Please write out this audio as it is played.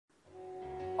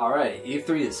Alright,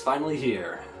 E3 is finally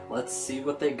here. Let's see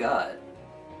what they got.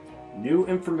 New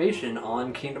information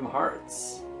on Kingdom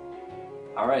Hearts.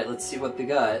 Alright, let's see what they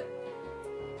got.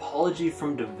 Apology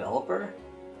from developer?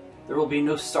 There will be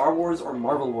no Star Wars or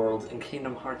Marvel worlds in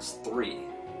Kingdom Hearts 3.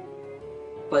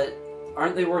 But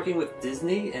aren't they working with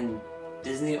Disney, and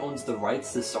Disney owns the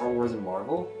rights to Star Wars and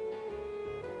Marvel?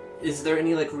 Is there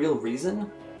any, like, real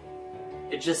reason?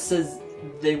 It just says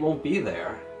they won't be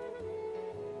there.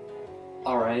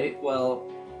 Alright, well,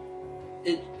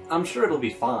 I'm sure it'll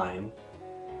be fine.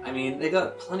 I mean, they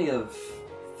got plenty of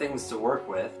things to work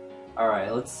with.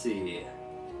 Alright, let's see.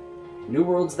 New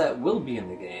worlds that will be in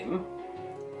the game.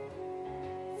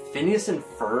 Phineas and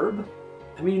Ferb?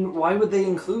 I mean, why would they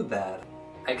include that?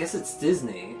 I guess it's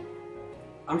Disney.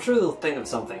 I'm sure they'll think of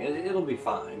something. It'll be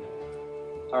fine.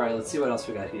 Alright, let's see what else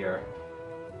we got here.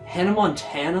 Hannah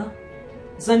Montana?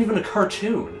 It's not even a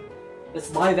cartoon.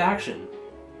 It's live action.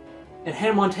 And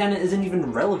Hannah Montana isn't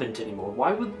even relevant anymore.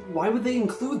 Why would they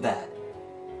include that?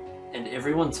 And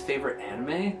everyone's favorite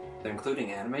anime? They're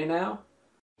including anime now?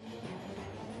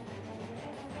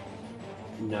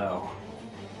 No.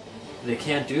 They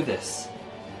can't do this.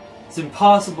 It's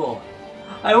impossible.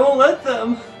 I won't let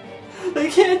them.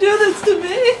 They can't do this to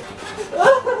me!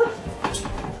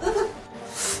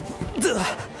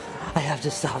 I have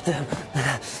to stop them.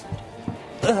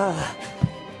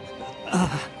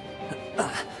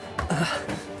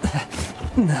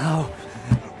 No.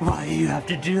 Why do you have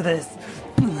to do this?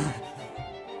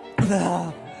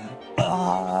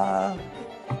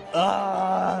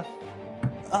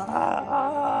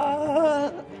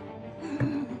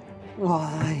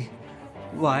 Why?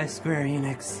 Why, Square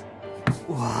Enix?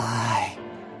 Why?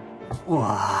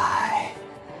 Why?